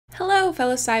Hello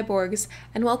fellow cyborgs,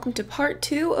 and welcome to part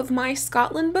 2 of my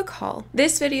Scotland book haul.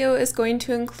 This video is going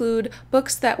to include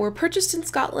books that were purchased in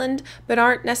Scotland but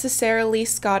aren't necessarily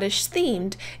Scottish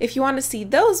themed. If you want to see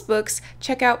those books,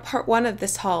 check out part 1 of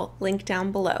this haul, link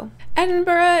down below.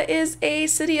 Edinburgh is a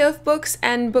city of books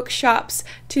and bookshops,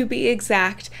 to be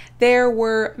exact. There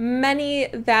were many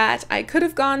that I could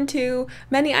have gone to,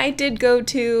 many I did go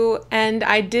to, and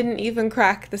I didn't even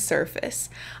crack the surface.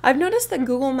 I've noticed that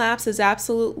Google Maps is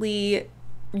absolutely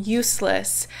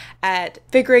useless at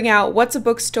figuring out what's a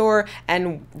bookstore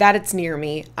and that it's near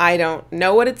me. I don't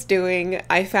know what it's doing.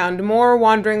 I found more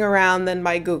wandering around than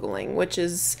by Googling, which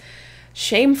is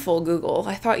shameful, Google.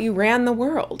 I thought you ran the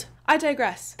world. I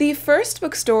digress. The first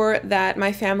bookstore that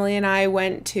my family and I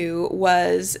went to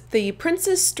was the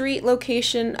Princes Street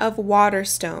location of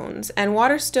Waterstones, and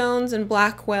Waterstones in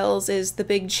Blackwells is the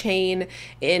big chain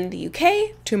in the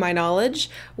UK, to my knowledge,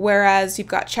 whereas you've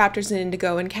got Chapters in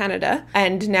Indigo in Canada,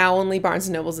 and now only Barnes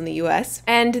 & Noble's in the US.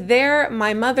 And there,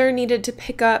 my mother needed to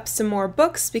pick up some more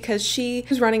books because she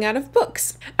was running out of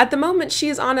books. At the moment, she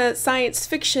is on a science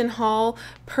fiction haul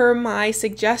per my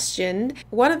suggestion.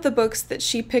 One of the books that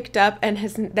she picked up and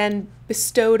has then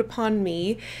bestowed upon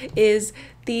me is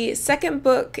the second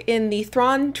book in the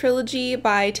Thrawn trilogy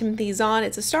by Timothy Zahn.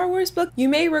 It's a Star Wars book. You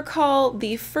may recall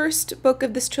the first book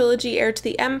of this trilogy, Heir to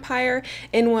the Empire,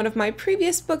 in one of my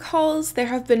previous book hauls. There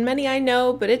have been many, I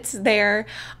know, but it's there.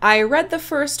 I read the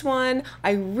first one,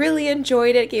 I really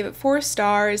enjoyed it, gave it 4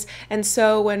 stars, and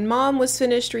so when Mom was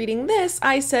finished reading this,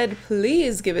 I said,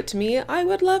 please give it to me, I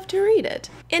would love to read it.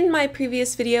 In my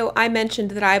previous video, I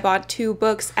mentioned that I bought 2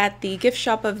 books at the gift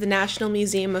shop of the National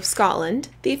Museum of Scotland.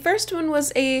 The first one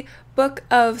was a book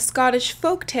of Scottish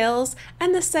folk tales,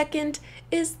 and the second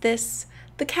is this,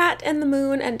 The Cat and the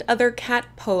Moon and Other Cat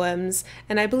Poems,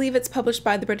 and I believe it's published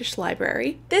by the British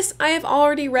Library. This I have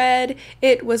already read.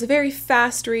 It was a very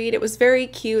fast read, it was very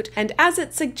cute, and as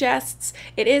it suggests,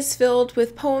 it is filled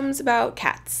with poems about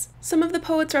cats. Some of the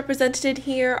poets represented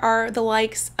here are the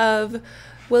likes of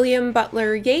William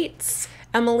Butler Yeats,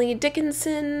 Emily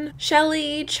Dickinson,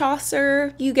 Shelley,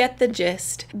 Chaucer, you get the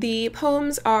gist. The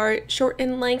poems are short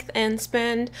in length and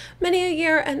span many a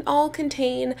year and all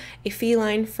contain a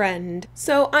feline friend.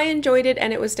 So I enjoyed it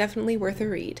and it was definitely worth a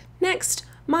read. Next,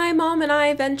 my mom and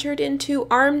I ventured into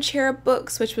Armchair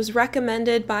Books, which was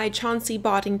recommended by Chauncey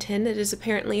Boddington. It is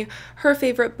apparently her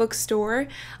favorite bookstore.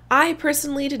 I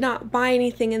personally did not buy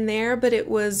anything in there, but it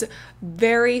was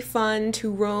very fun to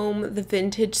roam the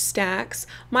vintage stacks.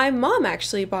 My mom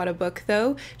actually bought a book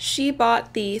though. She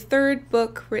bought the 3rd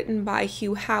book written by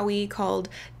Hugh Howey called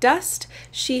Dust.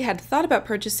 She had thought about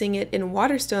purchasing it in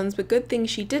Waterstones, but good thing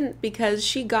she didn't because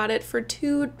she got it for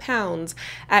 £2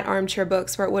 at Armchair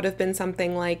Books, where it would have been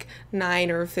something like 9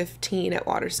 or 15 at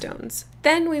Waterstones.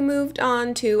 Then we moved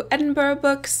on to Edinburgh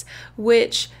Books,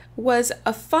 which was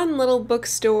a fun little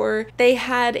bookstore. They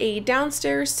had a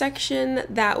downstairs section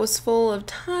that was full of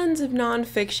tons of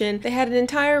nonfiction. They had an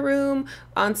entire room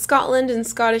on Scotland and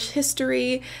Scottish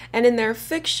history, and in their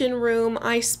fiction room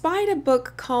I spied a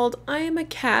book called I Am a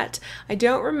Cat. I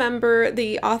don't remember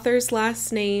the author's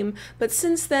last name, but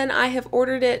since then I have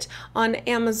ordered it on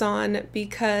Amazon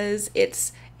because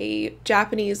it's a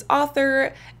Japanese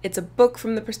author. It's a book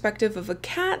from the perspective of a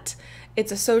cat.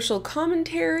 It's a social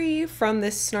commentary from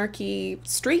this snarky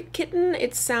street kitten.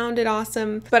 It sounded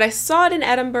awesome, but I saw it in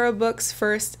Edinburgh Books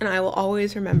first, and I will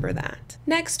always remember that.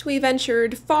 Next, we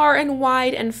ventured far and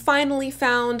wide and finally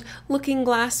found Looking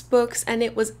Glass Books, and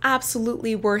it was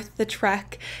absolutely worth the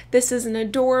trek. This is an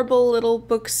adorable little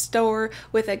bookstore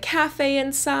with a cafe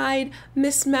inside,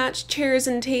 mismatched chairs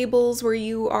and tables where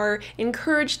you are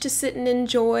encouraged to sit and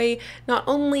enjoy not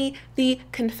only the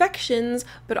confections,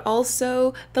 but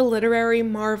also the literary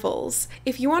marvels.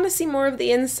 If you want to see more of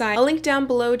the inside, I'll link down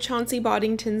below Chauncey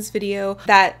Boddington's video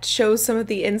that shows some of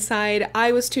the inside.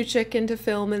 I was too chicken to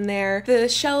film in there. The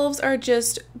shelves are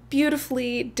just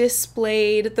beautifully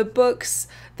displayed. The books,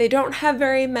 they don't have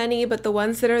very many, but the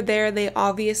ones that are there, they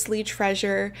obviously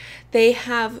treasure. They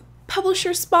have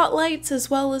publisher spotlights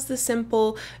as well as the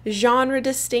simple genre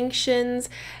distinctions.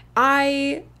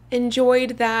 I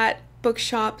enjoyed that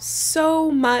bookshop so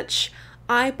much.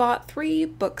 I bought 3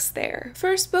 books there.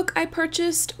 First book I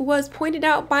purchased was pointed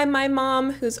out by my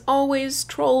mom, who's always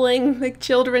trolling the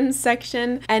children's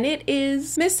section, and it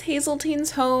is Miss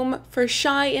Hazeltine's Home for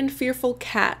Shy and Fearful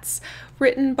Cats,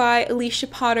 written by Alicia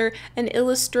Potter and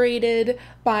illustrated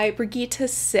by Brigitte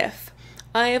Sif.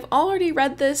 I have already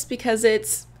read this because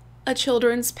it's a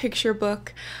children's picture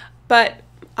book, but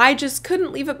I just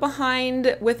couldn't leave it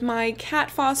behind with my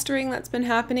cat fostering that's been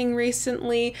happening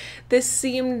recently. This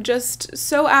seemed just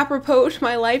so apropos to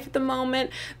my life at the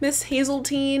moment. Miss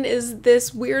Hazeltine is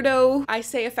this weirdo, I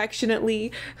say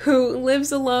affectionately, who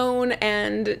lives alone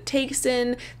and takes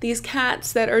in these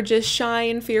cats that are just shy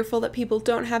and fearful that people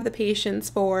don't have the patience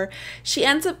for. She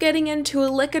ends up getting into a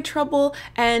lick of trouble,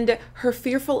 and her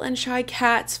fearful and shy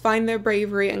cats find their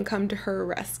bravery and come to her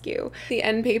rescue. The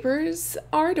end papers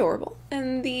are adorable,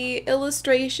 and the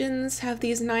illustrations have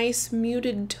these nice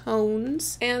muted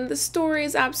tones, and the story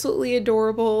is absolutely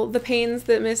adorable. The pains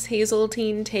that Miss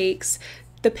Hazeltine takes,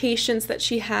 the patience that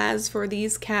she has for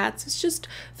these cats, it's just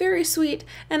very sweet.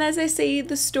 And as I say,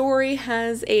 the story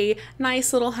has a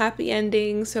nice little happy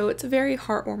ending, so it's a very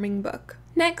heartwarming book.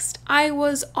 Next, I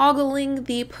was ogling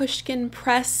the Pushkin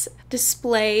Press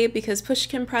display because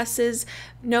Pushkin Press is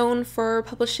known for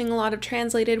publishing a lot of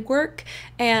translated work,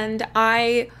 and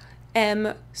I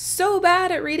am so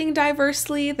bad at reading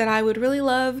diversely that I would really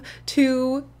love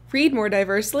to read more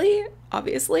diversely,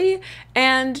 obviously,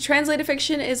 and translated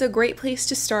fiction is a great place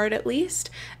to start at least,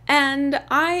 and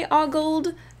I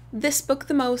ogled this book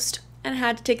the most and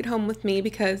had to take it home with me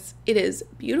because it is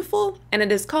beautiful, and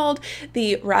it is called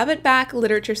the Rabbitback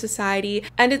Literature Society,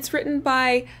 and it's written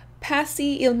by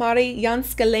Pasi Ilmari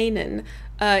Janskalainen,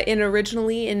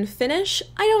 originally in Finnish.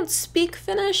 I don't speak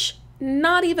Finnish,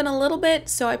 not even a little bit,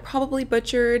 so I probably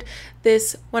butchered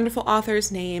this wonderful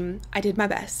author's name. I did my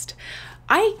best.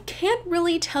 I can't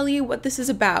really tell you what this is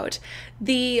about.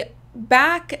 The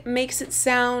back makes it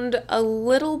sound a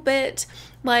little bit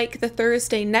like the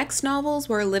Thursday Next novels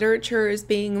where literature is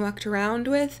being mucked around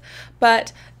with,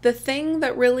 but the thing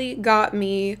that really got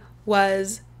me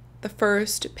was the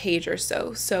first page or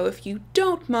so. So if you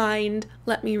don't mind,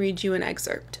 let me read you an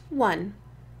excerpt. 1.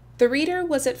 The reader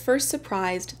was at first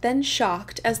surprised, then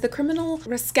shocked, as the criminal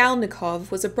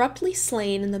Raskolnikov was abruptly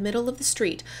slain in the middle of the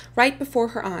street, right before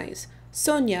her eyes.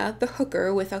 Sonia, the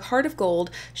hooker with a heart of gold,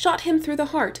 shot him through the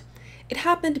heart. It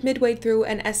happened midway through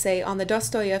an essay on the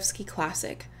Dostoevsky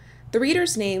classic. The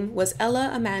reader's name was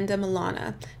Ella Amanda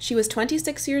Milana. She was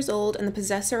 26 years old and the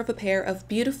possessor of a pair of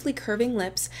beautifully curving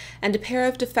lips and a pair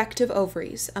of defective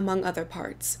ovaries, among other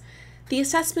parts. The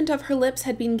assessment of her lips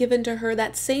had been given to her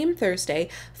that same Thursday,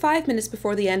 5 minutes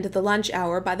before the end of the lunch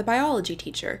hour, by the biology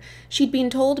teacher. She'd been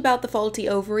told about the faulty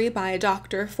ovary by a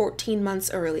doctor 14 months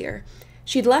earlier.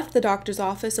 She'd left the doctor's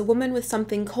office a woman with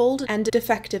something cold and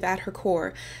defective at her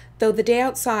core, though the day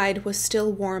outside was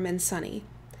still warm and sunny.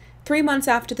 3 months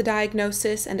after the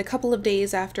diagnosis, and a couple of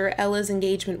days after Ella's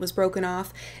engagement was broken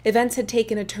off, events had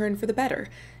taken a turn for the better.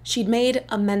 She'd made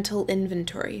a mental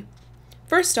inventory.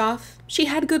 First off, she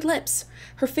had good lips.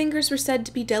 Her fingers were said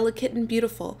to be delicate and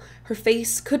beautiful. Her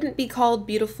face couldn't be called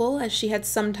beautiful, as she had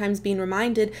sometimes been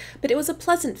reminded, but it was a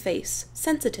pleasant face,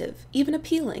 sensitive, even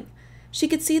appealing. She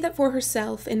could see that for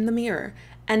herself in the mirror,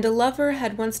 and a lover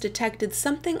had once detected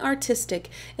something artistic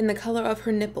in the color of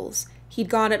her nipples. He'd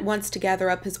gone at once to gather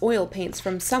up his oil paints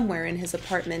from somewhere in his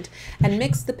apartment and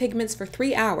mixed the pigments for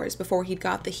 3 hours before he'd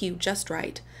got the hue just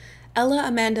right. Ella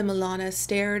Amanda Milana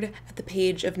stared at the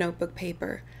page of notebook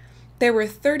paper. There were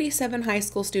 37 high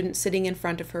school students sitting in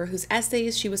front of her whose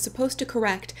essays she was supposed to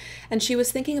correct, and she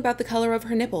was thinking about the color of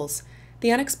her nipples.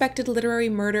 The unexpected literary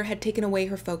murder had taken away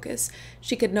her focus.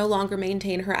 She could no longer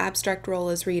maintain her abstract role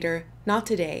as reader. Not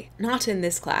today. Not in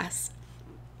this class.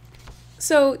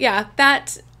 So yeah,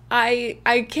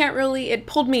 I can't really, it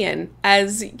pulled me in,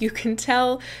 as you can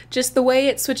tell, just the way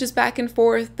it switches back and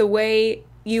forth, the way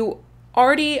you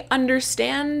already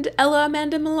understand Ella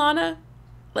Amanda Milana.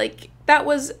 Like, that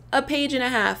was a page and a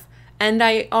half, and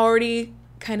I already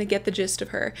kind of get the gist of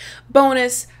her.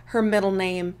 Bonus, her middle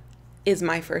name is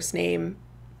my first name.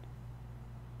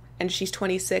 And she's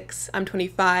 26, I'm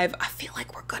 25. I feel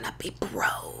like we're gonna be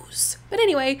bros. But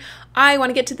anyway, I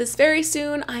want to get to this very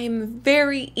soon. I'm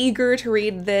very eager to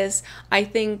read this. I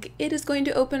think it is going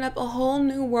to open up a whole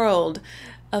new world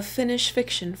of Finnish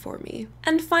fiction for me.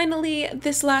 And finally,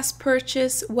 this last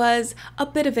purchase was a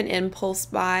bit of an impulse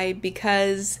buy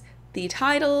because the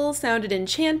title sounded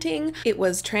enchanting. It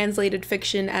was translated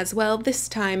fiction as well, this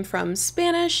time from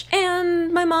Spanish,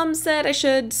 and my mom said I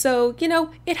should, so, you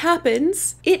know, it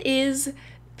happens. It is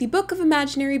The Book of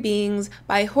Imaginary Beings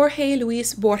by Jorge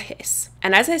Luis Borges.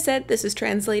 And as I said, this is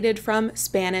translated from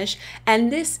Spanish,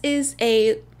 and this is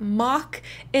a mock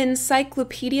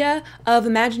encyclopedia of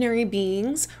imaginary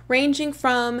beings, ranging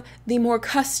from the more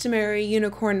customary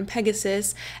unicorn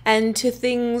Pegasus and to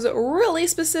things really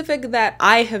specific that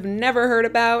I have never heard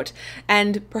about,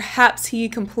 and perhaps he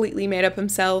completely made up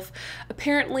himself.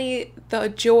 Apparently, the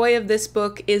joy of this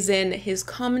book is in his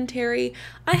commentary.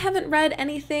 I haven't read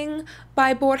anything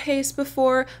by Borges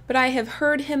before, but I have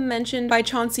heard him mentioned by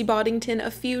Chauncey Boddington a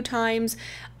few times.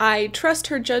 I trust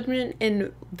her judgment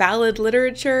in valid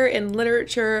literature, in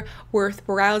literature worth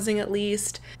browsing at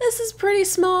least. This is pretty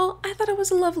small. I thought it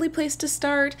was a lovely place to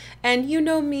start, and you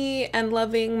know me and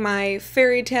loving my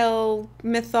fairy tale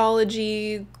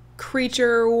mythology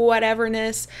creature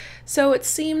whateverness, so it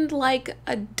seemed like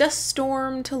a dust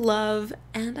storm to love,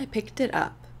 and I picked it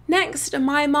up. Next,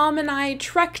 my mom and I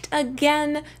trekked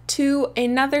again to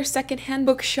another secondhand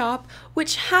bookshop,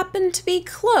 which happened to be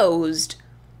closed.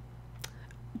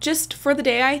 Just for the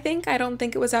day, I think. I don't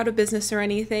think it was out of business or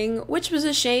anything, which was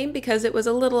a shame because it was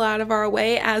a little out of our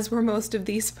way, as were most of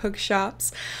these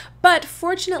bookshops. But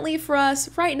fortunately for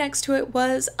us, right next to it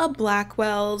was a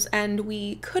Blackwell's, and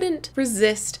we couldn't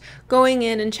resist going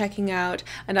in and checking out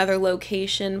another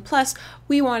location. Plus,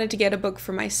 we wanted to get a book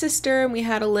for my sister, and we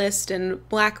had a list, and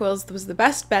Blackwell's was the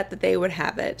best bet that they would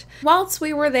have it. Whilst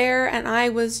we were there and I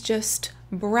was just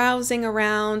browsing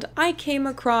around, I came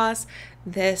across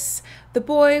this, The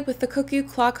Boy with the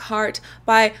Cuckoo-Clock Heart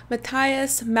by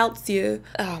Matthias Malzieu.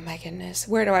 Oh my goodness,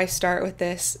 where do I start with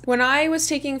this? When I was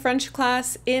taking French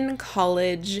class in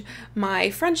college,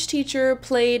 my French teacher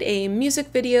played a music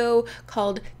video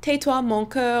called Tais-toi mon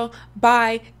cœur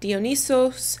by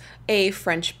Dionysos, a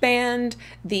French band.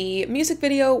 The music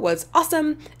video was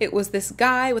awesome. It was this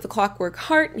guy with a clockwork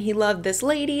heart, and he loved this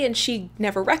lady, and she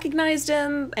never recognized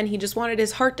him, and he just wanted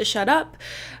his heart to shut up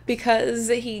because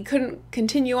he couldn't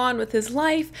continue on with his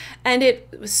life. And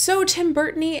it was so Tim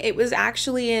Burton-y. It was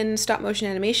actually in stop motion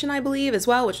animation, I believe, as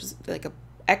well, which was like a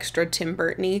extra Tim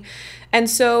Burton-y. And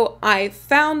so I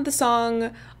found the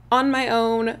song on my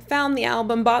own, found the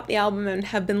album, bought the album, and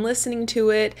have been listening to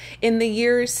it in the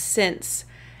years since.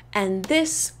 And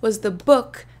this was the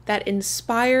book that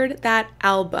inspired that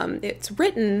album. It's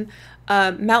written,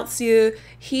 Malzieu,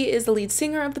 he is the lead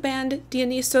singer of the band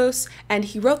Dionysos, and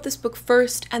he wrote this book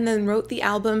first and then wrote the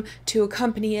album to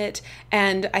accompany it.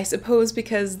 And I suppose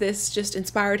because this just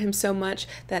inspired him so much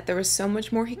that there was so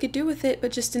much more he could do with it,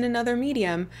 but just in another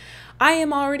medium. I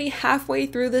am already halfway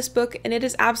through this book, and it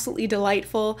is absolutely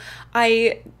delightful.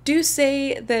 I do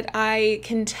say that I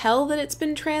can tell that it's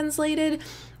been translated.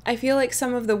 I feel like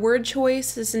some of the word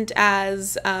choice isn't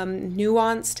as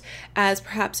nuanced as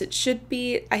perhaps it should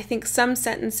be. I think some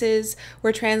sentences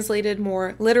were translated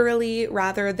more literally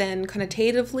rather than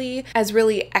connotatively, as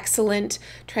really excellent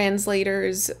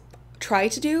translators try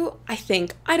to do, I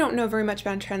think. I don't know very much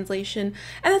about translation,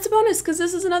 and that's a bonus because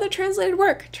this is another translated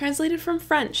work, translated from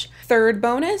French. Third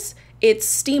bonus, it's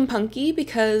steampunky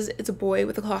because it's a boy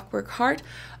with a clockwork heart.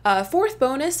 Fourth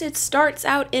bonus, it starts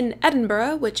out in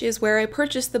Edinburgh, which is where I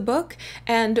purchased the book,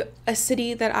 and a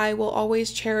city that I will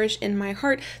always cherish in my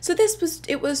heart. So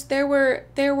there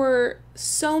were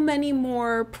so many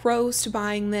more pros to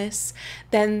buying this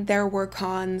than there were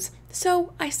cons.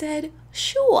 So I said,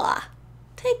 sure,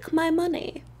 take my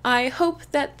money. I hope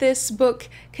that this book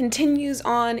continues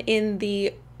on in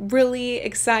the really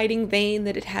exciting vein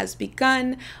that it has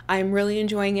begun. I'm really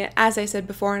enjoying it, as I said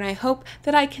before, and I hope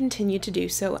that I continue to do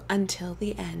so until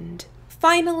the end.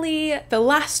 Finally, the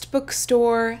last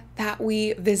bookstore that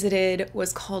we visited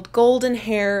was called Golden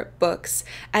Hair Books,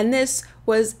 and this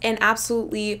was an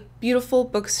absolutely beautiful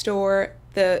bookstore.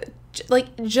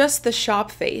 Just the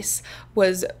shop face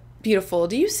was beautiful.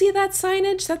 Do you see that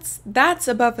signage? That's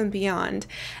above and beyond.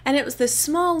 And it was this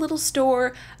small little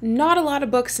store, not a lot of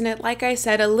books in it, like I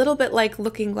said, a little bit like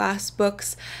Looking Glass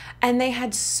books, and they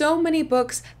had so many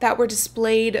books that were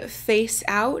displayed face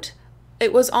out.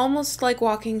 It was almost like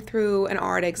walking through an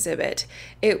art exhibit.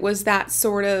 It was that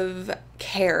sort of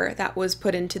care that was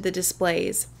put into the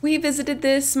displays. We visited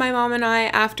this, my mom and I,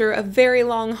 after a very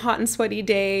long, hot and sweaty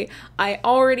day. I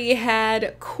already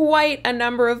had quite a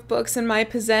number of books in my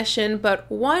possession, but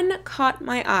one caught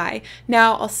my eye.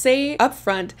 Now, I'll say up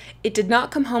front, it did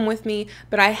not come home with me,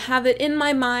 but I have it in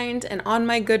my mind and on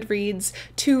my Goodreads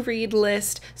to-read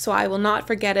list, so I will not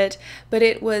forget it. But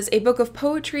it was a book of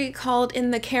poetry called In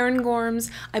the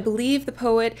Cairngorms. I believe the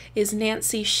poet is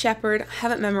Nancy Shepherd. I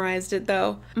haven't memorized it,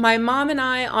 though. My mom and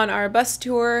I, on our bus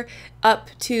tour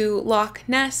up to Loch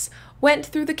Ness, went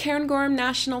through the Cairngorm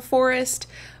National Forest,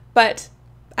 but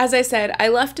As I said, I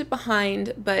left it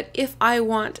behind, but if I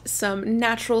want some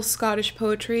natural Scottish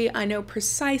poetry, I know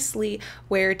precisely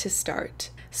where to start.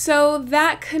 So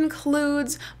that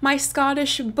concludes my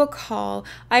Scottish book haul.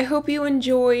 I hope you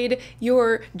enjoyed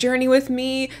your journey with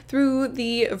me through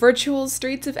the virtual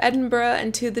streets of Edinburgh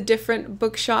and to the different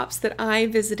bookshops that I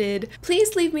visited.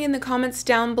 Please leave me in the comments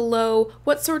down below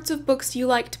what sorts of books you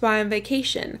like to buy on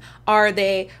vacation. Are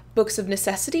they books of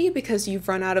necessity because you've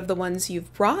run out of the ones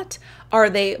you've brought? Are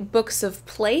they books of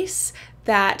place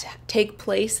that take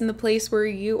place in the place where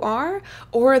you are?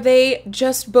 Or are they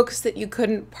just books that you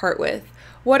couldn't part with?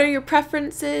 What are your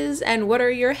preferences and what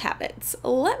are your habits?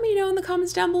 Let me know in the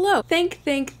comments down below. Thank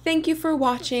you for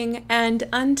watching, and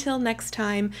until next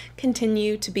time,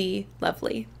 continue to be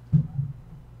lovely.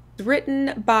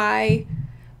 Written by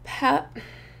Pasi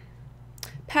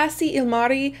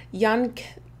Ilmari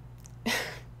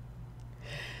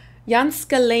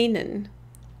Janskalainen.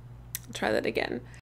 I'll try that again.